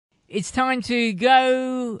It's time to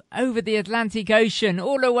go over the Atlantic Ocean,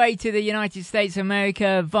 all the way to the United States of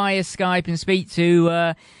America via Skype and speak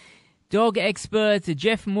to dog expert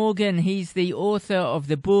Jeff Morgan. He's the author of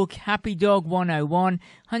the book Happy Dog 101,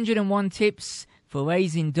 101 Tips for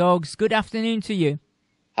Raising Dogs. Good afternoon to you.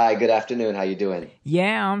 Hi, good afternoon. How you doing?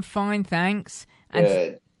 Yeah, I'm fine, thanks.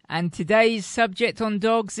 Good. And today's subject on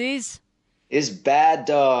dogs is bad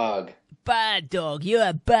dog. Bad dog. You're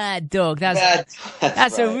a bad dog. That's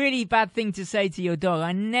right. a really bad thing to say to your dog.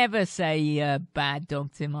 I never say bad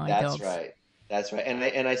dog to my dogs. That's right.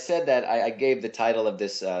 And I said that I gave the title of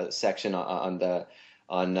this section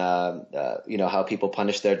on how people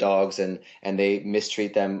punish their dogs and they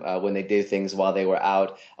mistreat them when they do things while they were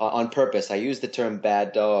out on purpose. I use the term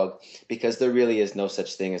bad dog because there really is no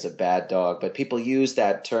such thing as a bad dog, but people use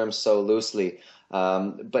that term so loosely.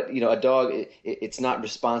 But a dog, it's not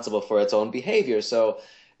responsible for its own behavior. So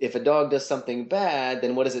if a dog does something bad,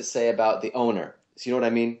 then what does it say about the owner? So you know what I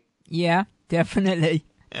mean? Yeah, definitely.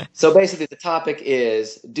 So basically the topic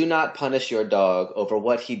is, do not punish your dog over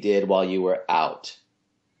what he did while you were out.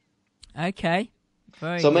 Okay.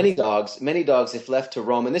 So many dogs, if left to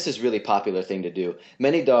roam, and this is a really popular thing to do,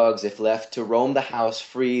 many dogs, if left to roam the house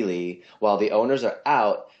freely while the owners are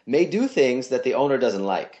out, may do things that the owner doesn't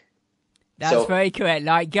like. That's very correct.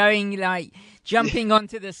 Jumping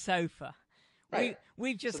onto the sofa. Right.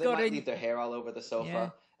 We've just got to leave their hair all over the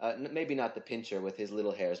sofa. Yeah. Maybe not the pincher with his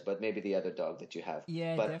little hairs, but maybe the other dog that you have.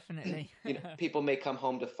 Yeah, but, definitely. People may come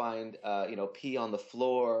home to find, pee on the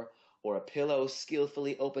floor or a pillow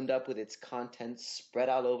skillfully opened up with its contents spread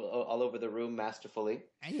out all over the room masterfully.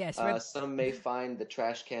 Yes. Some may find the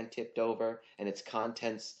trash can tipped over and its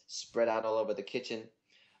contents spread out all over the kitchen.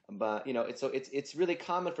 But it's really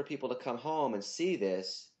common for people to come home and see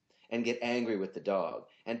this and get angry with the dog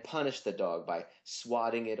and punish the dog by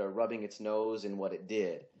swatting it or rubbing its nose in what it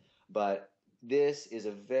did. But this is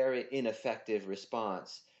a very ineffective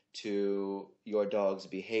response to your dog's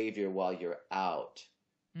behavior while you're out.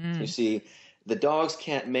 You see, the dogs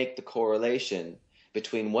can't make the correlation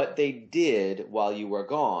between what they did while you were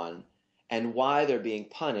gone and why they're being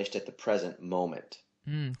punished at the present moment.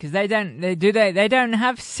 Because they don't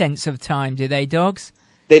have sense of time, do they, dogs?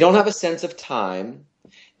 They don't have a sense of time,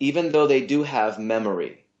 even though they do have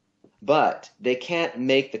memory. But they can't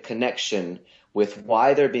make the connection with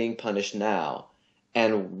why they're being punished now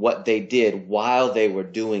and what they did while they were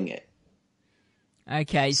doing it.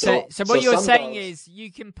 Okay, so what you're saying is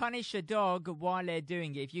you can punish a dog while they're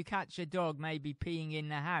doing it. If you catch a dog maybe peeing in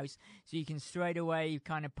the house, so you can straight away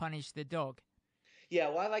kind of punish the dog. Yeah,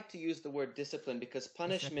 well, I like to use the word discipline because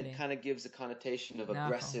punishment kind of gives a connotation of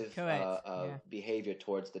aggressive behavior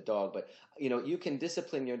towards the dog. But, you can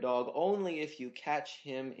discipline your dog only if you catch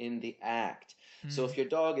him in the act. So if your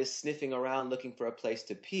dog is sniffing around looking for a place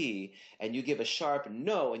to pee and you give a sharp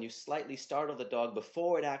no and you slightly startle the dog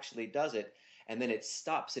before it actually does it, and then it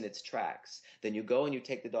stops in its tracks, then you go and you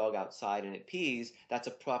take the dog outside and it pees, that's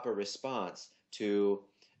a proper response to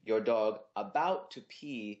your dog about to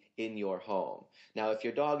pee in your home. Now, if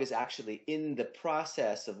your dog is actually in the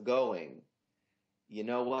process of going, you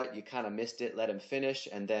know what? You kind of missed it. Let him finish,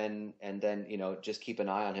 and then just keep an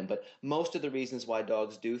eye on him. But most of the reasons why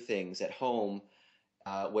dogs do things at home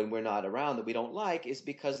when we're not around that we don't like is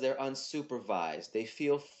because they're unsupervised. They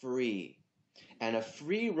feel free. And a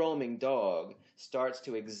free roaming dog starts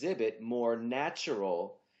to exhibit more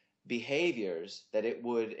natural behaviors that it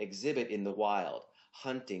would exhibit in the wild.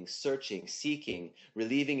 Hunting, searching, seeking,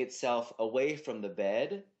 relieving itself away from the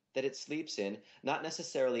bed that it sleeps in, not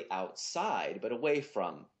necessarily outside, but away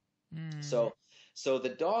from. So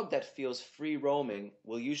the dog that feels free roaming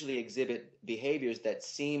will usually exhibit behaviors that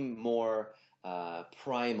seem more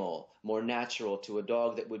primal, more natural to a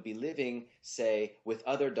dog that would be living, say, with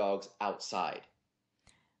other dogs outside.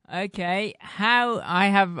 Okay,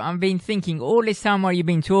 I've been thinking all this time while you've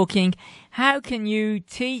been talking, how can you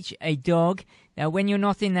teach a dog that when you're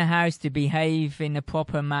not in the house to behave in a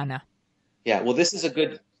proper manner? Yeah, well, this is a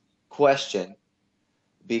good question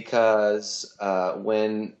because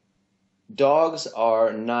when dogs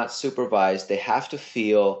are not supervised, they have to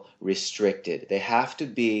feel restricted. They have to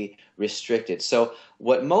be restricted. So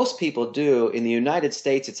what most people do in the United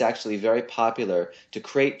States, it's actually very popular to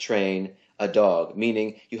crate train a dog,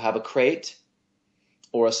 meaning you have a crate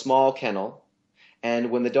or a small kennel, and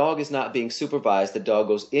when the dog is not being supervised, the dog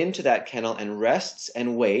goes into that kennel and rests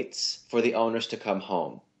and waits for the owners to come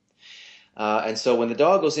home. And so when the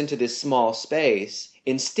dog goes into this small space,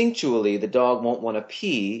 instinctually the dog won't want to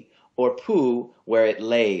pee or poo where it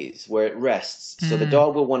lays, where it rests. So the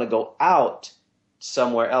dog will want to go out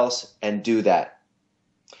somewhere else and do that.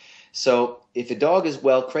 So if a dog is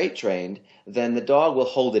well crate trained, then the dog will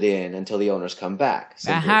hold it in until the owners come back.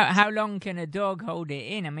 How long can a dog hold it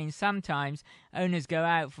in? I mean, sometimes owners go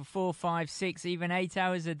out for 4, 5, 6, even 8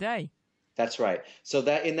 hours a day. That's right. So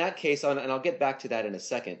that in that case, and I'll get back to that in a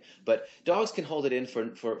second, but dogs can hold it in for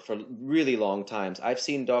really long times. I've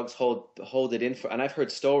seen dogs hold it in for, and I've heard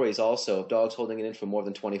stories also of dogs holding it in for more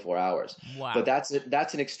than 24 hours. Wow. But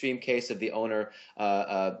that's an extreme case of the owner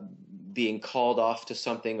being called off to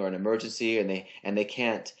something or an emergency, and they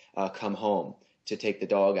can't come home to take the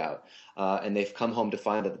dog out. And they've come home to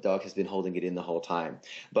find that the dog has been holding it in the whole time.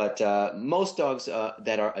 But most dogs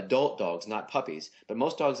that are adult dogs, not puppies, but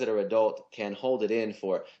most dogs that are adult can hold it in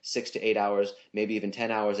for 6 to 8 hours, maybe even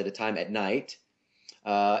 10 hours at a time at night,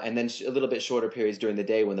 and then a little bit shorter periods during the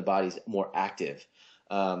day when the body's more active.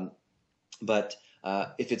 But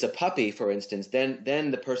if it's a puppy, for instance,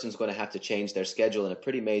 then the person's going to have to change their schedule in a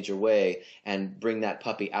pretty major way and bring that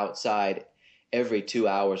puppy outside every 2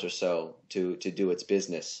 hours or so to do its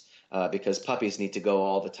business. Because puppies need to go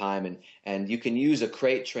all the time, and you can use a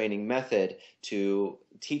crate training method to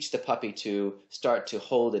teach the puppy to start to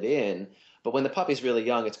hold it in. But when the puppy's really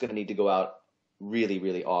young, it's going to need to go out really,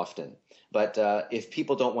 really often. But if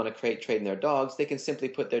people don't want to crate train their dogs, they can simply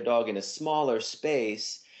put their dog in a smaller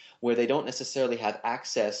space where they don't necessarily have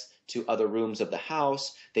access to other rooms of the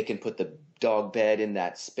house. They can put the dog bed in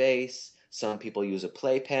that space. Some people use a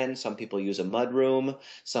playpen, some people use a mud room,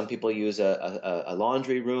 some people use a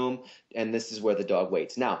laundry room, and this is where the dog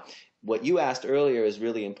waits. Now, what you asked earlier is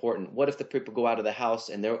really important. What if the people go out of the house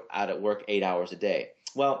and they're out at work 8 hours a day?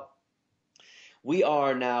 Well, we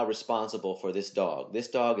are now responsible for this dog. This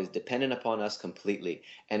dog is dependent upon us completely,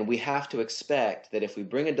 and we have to expect that if we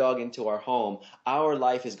bring a dog into our home, our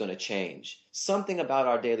life is going to change. Something about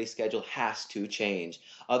our daily schedule has to change.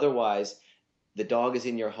 Otherwise, the dog is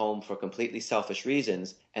in your home for completely selfish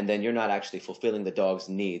reasons, and then you're not actually fulfilling the dog's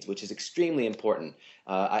needs, which is extremely important.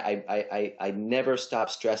 I never stop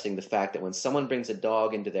stressing the fact that when someone brings a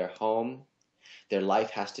dog into their home, their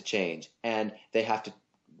life has to change, and they have to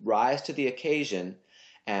rise to the occasion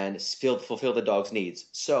and fulfill the dog's needs.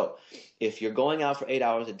 So if you're going out for 8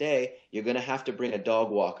 hours a day, you're going to have to bring a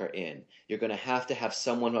dog walker in. You're going to have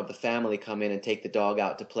someone of the family come in and take the dog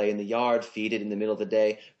out to play in the yard, feed it in the middle of the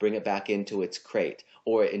day, bring it back into its crate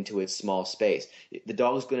or into its small space. The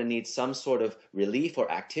dog's going to need some sort of relief or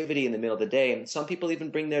activity in the middle of the day, and some people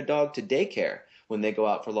even bring their dog to daycare when they go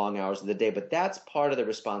out for long hours of the day. But that's part of the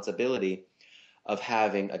responsibility of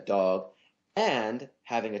having a dog and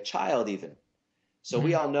having a child even. So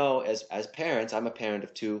we all know as parents, I'm a parent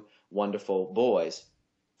of 2 wonderful boys.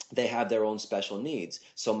 They have their own special needs.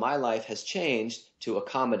 So my life has changed to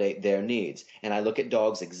accommodate their needs. And I look at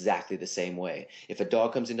dogs exactly the same way. If a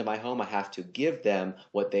dog comes into my home, I have to give them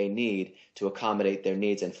what they need to accommodate their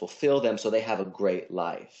needs and fulfill them so they have a great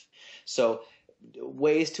life. So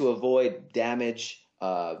ways to avoid damage,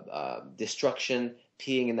 destruction,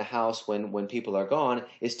 peeing in the house when people are gone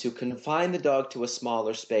is to confine the dog to a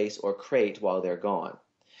smaller space or crate while they're gone.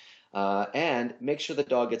 And make sure the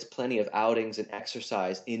dog gets plenty of outings and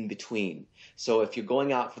exercise in between. So if you're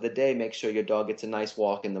going out for the day, make sure your dog gets a nice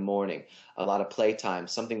walk in the morning, a lot of playtime,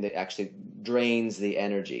 something that actually drains the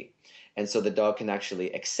energy. And so the dog can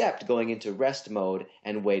actually accept going into rest mode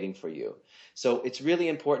and waiting for you. So it's really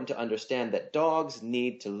important to understand that dogs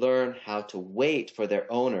need to learn how to wait for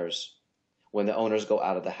their owners when the owners go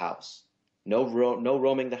out of the house. No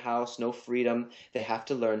roaming the house, no freedom. They have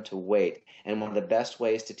to learn to wait. And one of the best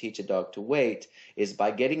ways to teach a dog to wait is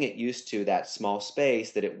by getting it used to that small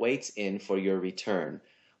space that it waits in for your return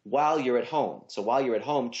while you're at home. So while you're at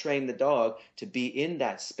home, train the dog to be in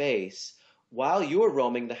that space while you're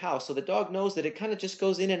roaming the house. So the dog knows that it kind of just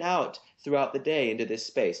goes in and out throughout the day into this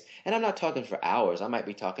space. And I'm not talking for hours. I might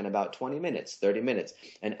be talking about 20 minutes, 30 minutes,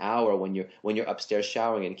 an hour when you're upstairs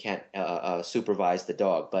showering and can't supervise the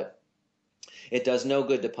dog. But it does no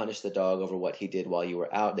good to punish the dog over what he did while you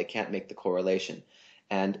were out. They can't make the correlation.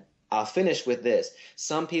 And I'll finish with this.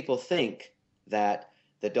 Some people think that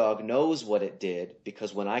the dog knows what it did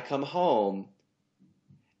because when I come home,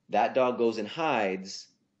 that dog goes and hides,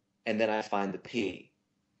 and then I find the pee.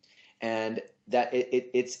 And that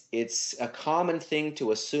it's a common thing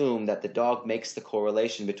to assume that the dog makes the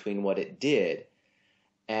correlation between what it did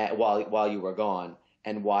while you were gone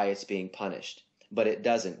and why it's being punished. But it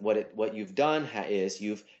doesn't. What you've done is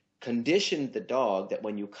you've conditioned the dog that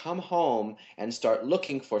when you come home and start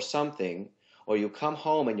looking for something, or you come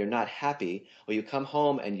home and you're not happy, or you come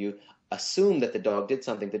home and you assume that the dog did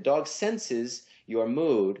something, the dog senses your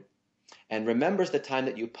mood and remembers the time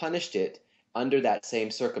that you punished it under that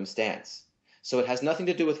same circumstance. So it has nothing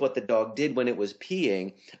to do with what the dog did when it was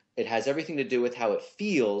peeing. It has everything to do with how it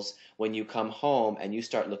feels when you come home and you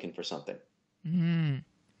start looking for something.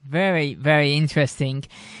 Very, very interesting.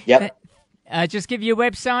 Yep. Just give you a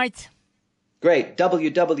website. Great.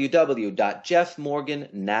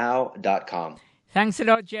 www.jeffmorgannow.com. Thanks a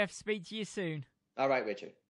lot, Jeff. Speak to you soon. All right, Richard.